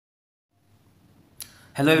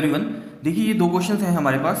Hello everyone. देखिए ये दो क्वेश्चंस हैं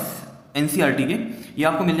हमारे पास एनसीईआरटी के। ये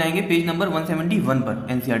आपको मिल जाएंगे पेज नंबर 171 पर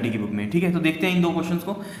एनसीईआरटी की बुक में। ठीक है, तो देखते हैं इन दो क्वेश्चंस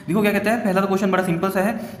को। देखो क्या कहता है। पहला तो क्वेश्चन बड़ा सिंपल सा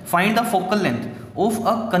है। Find the focal length of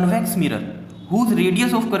a convex mirror whose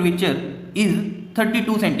radius of curvature is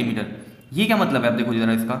 32 centimetre. ये क्या मतलब है? आप देखो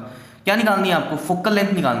जरा, इसका क्या निकालनी है आपको? फोकल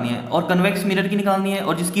लेंथ निकालनी है और कन्वेक्स मिरर की निकालनी है,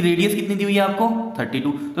 और जिसकी रेडियस कितनी दी हुई है आपको?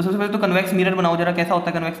 32। तो सबसे पहले तो कन्वेक्स मिरर बनाओ जरा। कैसा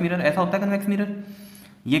होता है कन्वेक्स मिरर? ऐसा होता है कन्वेक्स मिरर।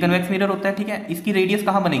 ये कन्वेक्स मिरर होता है। ठीक है, इसकी रेडियस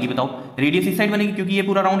कहाँ बनेगी बताओ? रेडियस इस साइड बनेगी क्योंकि ये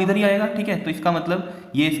पूरा राउंड इधर ही आएगा। ठीक है, तो इसका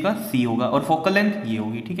मतलब ये इसका सी होगा और फोकल लेंथ ये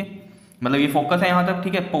होगी। ठीक है, मतलब ये फोकस है यहाँ तक।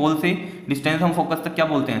 ठीक है, पोल से डिस्टेंस हम फोकस तक क्या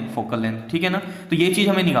बोलते हैं? Focal length. ठीक है ना, तो ये चीज़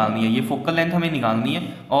हमें निकालनी है, ये फोकल लेंथ हमें निकालनी है।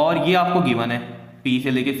 और ये आपको गिवन है, पी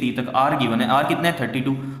से लेके सी तक आर गिवन है। आर कितना है?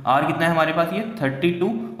 32। आर कितना है हमारे पास? ये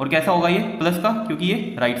 32। और कैसा होगा ये? प्लस का, क्योंकि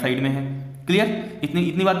ये राइट साइड में है। क्लियर?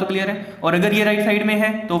 इतनी बात तो क्लियर है। और अगर ये राइट साइड में है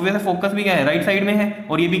तो वैसे फोकस भी क्या है? राइट साइड में है,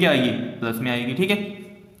 और ये भी क्या है? ये प्लस में आएगी। ठीक है,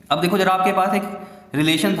 अब देखो जरा, आपके पास एक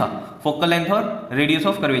रिलेशन था फोकल लेंथ और रेडियस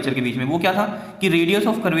ऑफ कर्वेचर के बीच में। वो क्या था कि रेडियस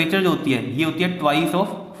ऑफ कर्वेचर जो होती है ये होती है ट्वाइस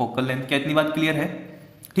ऑफ फोकल लेंथ। क्या इतनी बात क्लियर है?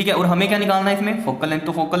 ठीक है, और हमें क्या निकालना है इसमें? Focal length.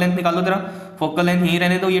 तो फोकल लेंथ निकालो जरा। फोकल लेंथ यहीं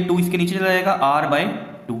रहने दो, ये 2 इसके नीचे चला जाएगा,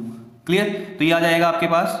 r/2। क्लियर? तो ये आ जाएगा आपके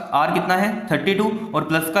पास r कितना है? 32, और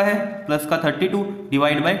प्लस का है, प्लस का 32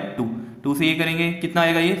 डिवाइड बाई 2। 2 से ये करेंगे कितना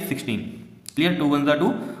आएगा? ये 16। क्लियर? 2 1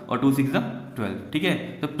 2 और 2 6 12। ठीक है,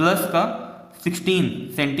 तो प्लस का 16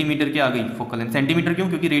 सेंटीमीटर की आ गई फोकल लेंथ। सेंटीमीटर क्यों?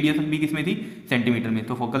 क्योंकि रेडियस भी किस में थी? सेंटीमीटर में।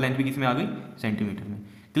 तो फोकल लेंथ भी किस में आ गई? सेंटीमीटर में।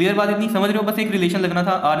 क्लियर बात? इतनी समझ रहे हो? बस एक रिलेशन लगना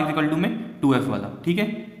था r इक्वल टू में 2f वाला। ठीक है,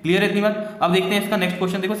 क्लियर है इतनी बात? अब देखते हैं इसका नेक्स्ट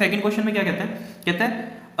क्वेश्चन। देखो सेकंड क्वेश्चन में क्या कहता है। कहता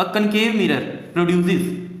है अ concave mirror produces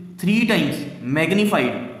 3 times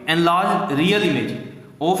magnified and large real image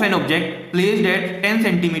of an object placed at 10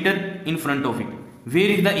 centimetre in front of it.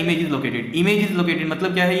 Where is the image is located? Image is located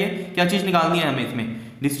मतलब क्या है? ये क्या चीज निकालनी है हमें इसमें?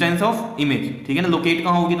 Distance of image. ठीक है ना, लोकेट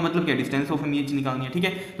कहाँ होगी तो मतलब क्या? डिस्टेंस ऑफ इमेज निकालनी है। ठीक है,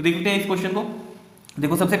 तो देखते हैं इस क्वेश्चन को।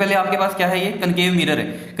 देखो सबसे पहले आपके पास क्या है? ये कनकेव मिरर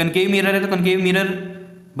है। कनकेव मिरर है तो कनकेव मिरर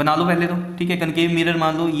बना लो पहले तो। ठीक है, कनकेव मिरर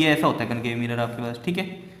मान लो ये ऐसा होता है कनकेव मिरर आपके पास। ठीक है,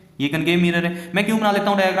 ये कनकेव मिरर है। मैं क्यों बना लेता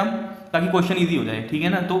हूँ डायग्राम? ताकि क्वेश्चन इजी हो जाए। ठीक है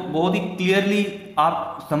ना, तो बहुत ही क्लियरली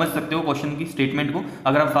आप समझ सकते हो क्वेश्चन की स्टेटमेंट को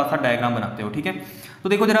अगर आप साथ साथ डायग्राम बनाते हो। ठीक है, तो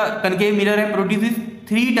देखो जरा, कनकेव मिरर है, produces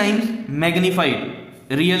 3 times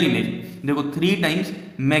magnified real image. देखो 3 टाइम्स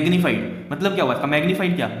मैग्नीफाइड मतलब क्या हुआ इसका?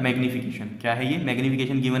 मैग्नीफाइड क्या? मैग्निफिकेशन। क्या है ये?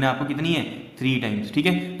 मैग्निफिकेशन गिवन है आपको कितनी है? 3 टाइम्स। ठीक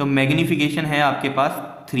है, तो मैग्निफिकेशन है आपके पास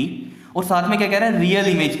 3, और साथ में क्या कह रहा है? रियल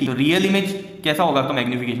इमेज की। तो रियल इमेज कैसा होगा तो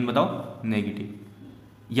मैग्निफिकेशन बताओ?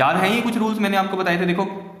 नेगेटिव। याद है ये कुछ रूल्स मैंने आपको बताए थे। देखो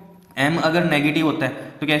m अगर नेगेटिव होता है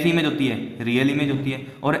तो कैसी इमेज होती है? रियल इमेज होती है।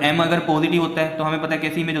 और m अगर पॉजिटिव होता है तो हमें पता है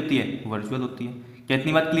कैसी इमेज होती है? वर्चुअल होती है। क्या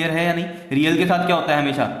इतनी बात क्लियर है या नहीं? रियल के साथ क्या होता है?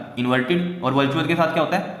 हमेशा इन्वर्टेड, और वर्चुअल के साथ क्या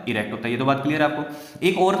होता है? इरेक्ट होता है। ये तो बात क्लियर है आपको।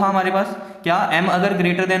 एक और था हमारे पास, क्या? m अगर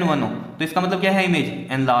ग्रेटर देन 1 हो तो इसका मतलब क्या है?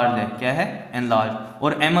 इमेज एनलार्ज है। क्या है? एनलार्ज।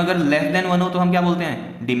 और m अगर लेस देन 1 हो तो हम क्या बोलते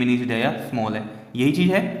हैं? डिमिनिश्ड है या स्मॉल है। यही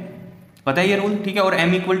चीज है, पता है ये रूल। ठीक है, और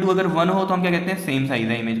m इक्वल टू अगर 1 हो तो हम क्या कहते हैं? सेम साइज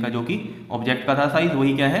है इमेज का, जो कि ऑब्जेक्ट का था साइज,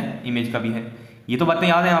 वही क्या है? इमेज का भी है। ये तो बातें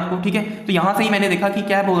याद है आपको। ठीक है, तो यहां से ही मैंने देखा कि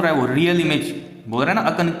क्या बोल रहा है वो? रियल इमेज बोल रहा है ना।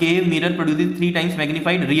 अ concave mirror produces 3 times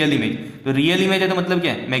magnified real image. तो रियल इमेज है तो मतलब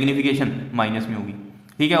क्या है? मैग्निफिकेशन माइनस में होगी।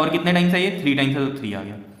 ठीक है, और कितने टाइम्स है ये? 3 टाइम्स है, तो 3 आ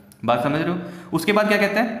गया। बात समझ रहे हो? उसके बाद क्या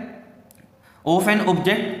कहता है? Of an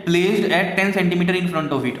object placed at 10 centimetre in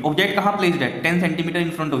front of it. Object कहाँ प्लेस्ड है? 10 centimetre in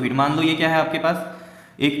front of it. मान लो ये क्या है आपके पास?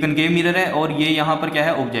 एक कनकेव मिरर है, और ये यहाँ पर क्या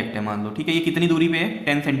है? ऑब्जेक्ट है मान लो। ठीक है, ये कितनी दूरी पे है?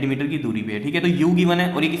 10 सेंटीमीटर की दूरी पे है। ठीक है, तो u गिवन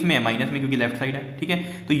है, और ये किसमें है? माइनस में, क्योंकि लेफ्ट साइड है। ठीक है,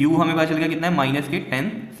 तो u हमें पता चल गया कितना है? माइनस के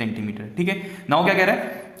 10 सेंटीमीटर। ठीक है, नाउ क्या कह रहा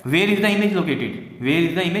है? Where is the image located? Where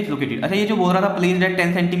is the image located? अच्छा, ये जो बोल रहा था placed at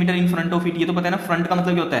 10 centimetre in front of it, ये तो पता है ना फ्रंट का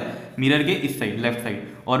मतलब क्या होता है? मिरर के इस साइड, लेफ्ट साइड।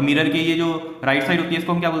 और मिरर के ये जो राइट साइड होती है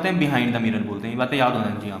इसको हम क्या बोलते हैं? बिहाइंड द मिरर बोलते हैं। ये बातें याद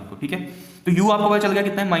होना चाहिए आपको। ठीक है, तो u आपको पता चल गया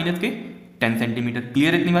कितना है? माइनस के 10 सेंटीमीटर।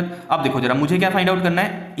 क्लियर इतनी बात? अब देखो जरा, मुझे क्या फाइंड आउट करना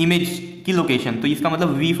है? इमेज की लोकेशन। तो इसका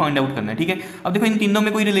मतलब v फाइंड आउट करना है। ठीक है, अब देखो इन तीनों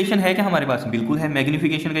में कोई रिलेशन है क्या हमारे पास? बिल्कुल है।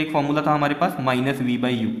 मैग्निफिकेशन का एक फॉर्मूला था हमारे पास,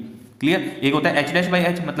 -v/u। क्लियर? एक होता है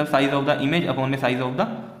h'/h मतलब size of the image upon में साइज ऑफ द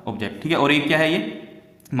ऑब्जेक्ट। ठीक है, और एक क्या है? ये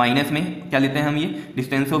माइनस में क्या लेते हैं हम? ये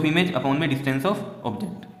डिस्टेंस ऑफ इमेज अपॉन में डिस्टेंस ऑफ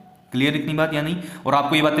ऑब्जेक्ट। क्लियर इतनी बात या नहीं? और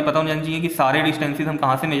आपको ये बातें पता होनी चाहिए कि सारे डिस्टेंसेस हम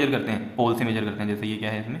कहाँ से मेजर करते हैं? पोल से मेजर करते हैं। जैसे ये क्या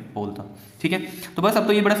है? इसमें पोल था। ठीक है, तो बस अब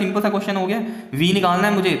तो ये बड़ा सिंपल सा क्वेश्चन हो गया। v निकालना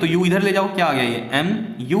है मुझे, तो u इधर ले जाओ। क्या आ गया? ये m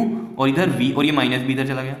u, और इधर v, और ये माइनस भी इधर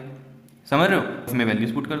चला गया। समझ रहे हो? इसमें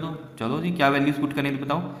वैल्यूज पुट कर दो। चलो जी, क्या वैल्यूज पुट करें तो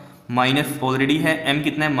बताओ। माइनस ऑलरेडी है, m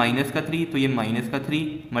कितना है? माइनस का 3, तो ये माइनस का 3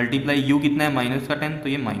 मल्टीप्लाई u कितना है? माइनस का 10, तो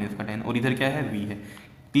ये माइनस का 10, और इधर क्या है? v है।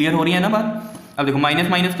 क्लियर हो रही है ना बात? अब देखो माइनस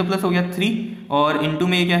माइनस का प्लस हो गया 3, और इंटू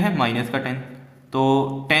में ये क्या है? माइनस का 10। तो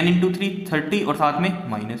 10 इंटू 3 30 और साथ में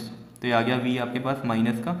माइनस, तो ये आ गया v आपके पास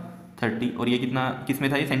माइनस का 30। और ये कितना किस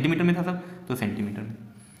में था, ये सेंटीमीटर में था सब, तो सेंटीमीटर में।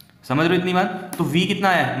 समझ रहे हो इतनी बात। तो v कितना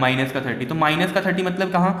आया माइनस का 30, तो माइनस का 30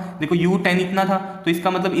 मतलब कहाँ, देखो u 10 इतना था, तो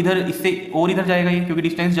इसका मतलब इधर इससे और इधर जाएगा ये, क्योंकि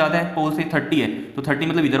डिस्टेंस ज़्यादा है पोल से 30 है, तो 30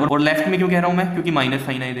 मतलब इधर। और लेफ्ट में क्यों कह रहा हूँ मैं, क्योंकि माइनस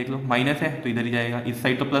साइन है, देख लो माइनस है तो इधर ही जाएगा, इस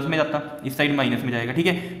साइड तो प्लस में जाता, इस साइड माइनस में जाएगा, ठीक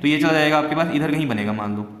है। तो ये चला जाएगा आपके पास, इधर कहीं बनेगा,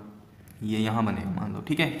 मान लो ये यहाँ बनेगा, मान लो,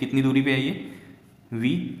 ठीक है। कितनी दूरी पे है ये, v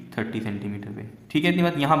 30 सेंटीमीटर पे, ठीक है। इतनी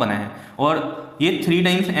बात यहाँ बना है। और ये 3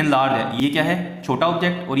 टाइम्स एन लार्ज है, ये क्या है छोटा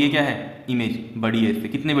ऑब्जेक्ट, और ये क्या है इमेज बड़ी है, इससे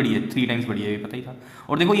कितने बड़ी है 3 टाइम्स बड़ी है, ये पता ही था।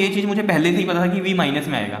 और देखो ये चीज़ मुझे पहले से ही पता था कि v माइनस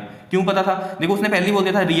में आएगा। क्यों पता था, देखो उसने पहले ही बोल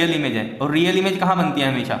दिया था रियल इमेज है, और रियल इमेज कहाँ बनती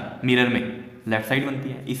है हमेशा, मिरर में लेफ्ट साइड बनती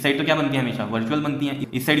है। इस साइड तो क्या बनती है हमेशा, वर्चुअल बनती है।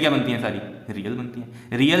 इस साइड क्या बनती है, सारी रियल बनती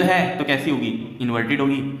है। रियल है तो कैसी होगी, इन्वर्टेड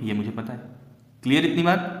होगी, ये मुझे पता है। क्लियर इतनी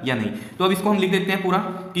बात या नहीं। तो अब इसको हम लिख देते हैं पूरा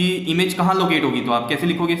कि इमेज कहाँ लोकेट होगी। तो आप कैसे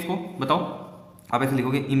लिखोगे इसको बताओ, आप ऐसे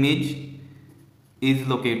लिखोगे इमेज इज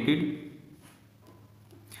लोकेटेड,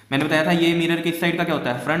 मैंने बताया था ये मिरर के इस साइड का क्या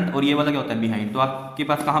होता है फ्रंट, और ये वाला क्या होता है बिहाइंड। तो आपके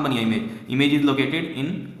पास कहाँ बनी है image, image is located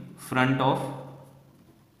in front of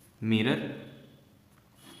mirror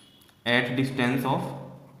at distance of,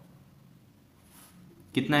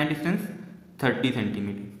 कितना है distance 30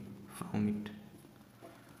 centimetre from it.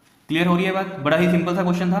 Clear हो रही है बात, बड़ा ही सिंपल सा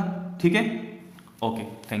क्वेश्चन था, ठीक है। Okay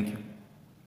thank you.